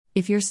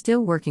If you're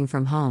still working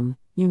from home,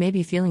 you may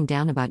be feeling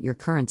down about your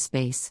current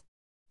space.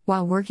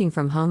 While working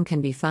from home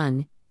can be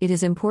fun, it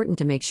is important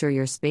to make sure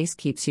your space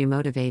keeps you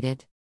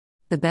motivated.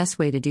 The best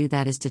way to do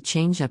that is to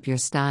change up your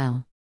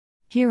style.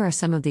 Here are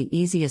some of the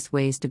easiest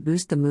ways to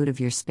boost the mood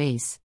of your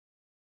space.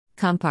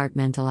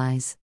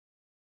 Compartmentalize.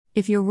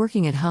 If you're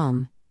working at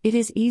home, it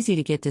is easy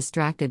to get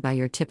distracted by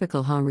your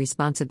typical home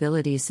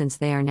responsibilities since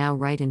they are now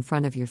right in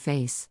front of your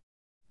face.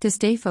 To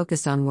stay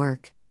focused on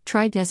work,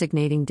 try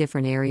designating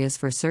different areas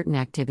for certain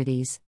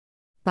activities.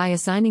 By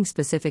assigning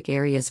specific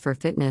areas for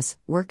fitness,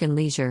 work, and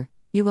leisure,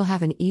 you will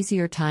have an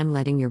easier time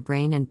letting your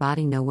brain and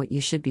body know what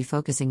you should be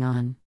focusing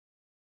on.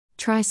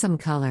 Try some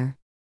color.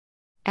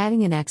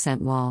 Adding an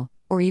accent wall,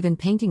 or even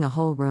painting a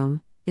whole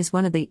room, is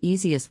one of the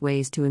easiest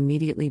ways to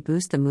immediately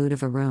boost the mood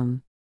of a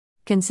room.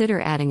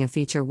 Consider adding a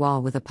feature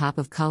wall with a pop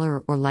of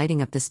color or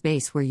lighting up the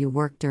space where you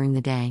work during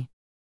the day.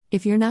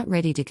 If you're not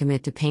ready to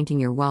commit to painting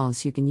your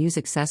walls, you can use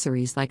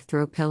accessories like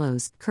throw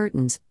pillows,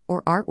 curtains,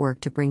 or artwork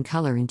to bring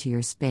color into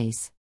your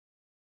space.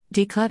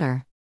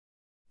 Declutter.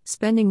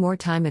 Spending more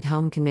time at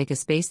home can make a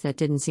space that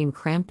didn't seem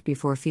cramped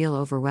before feel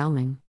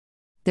overwhelming.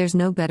 There's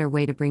no better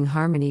way to bring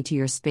harmony to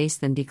your space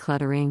than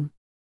decluttering.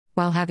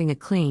 While having a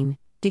clean,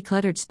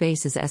 decluttered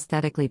space is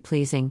aesthetically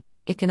pleasing,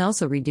 it can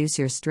also reduce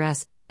your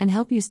stress and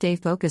help you stay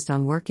focused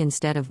on work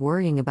instead of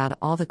worrying about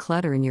all the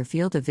clutter in your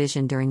field of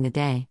vision during the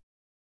day.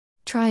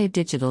 Try a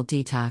digital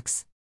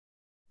detox.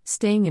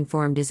 Staying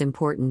informed is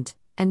important,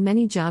 and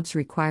many jobs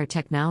require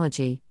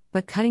technology,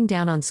 but cutting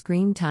down on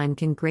screen time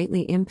can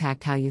greatly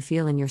impact how you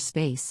feel in your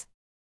space.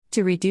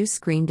 To reduce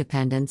screen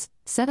dependence,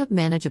 set up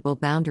manageable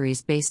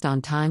boundaries based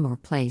on time or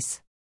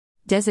place.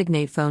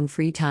 Designate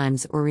phone-free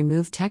times or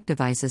remove tech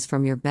devices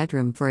from your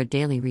bedroom for a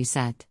daily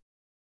reset.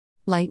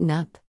 Lighten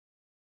up.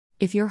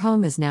 If your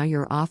home is now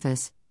your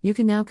office, you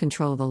can now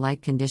control the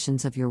light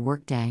conditions of your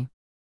workday.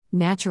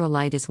 Natural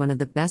light is one of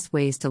the best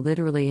ways to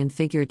literally and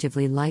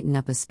figuratively lighten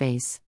up a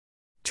space.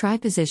 Try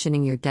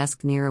positioning your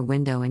desk near a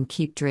window and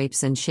keep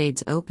drapes and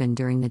shades open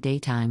during the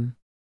daytime.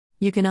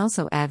 You can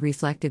also add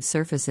reflective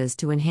surfaces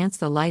to enhance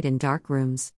the light in dark rooms.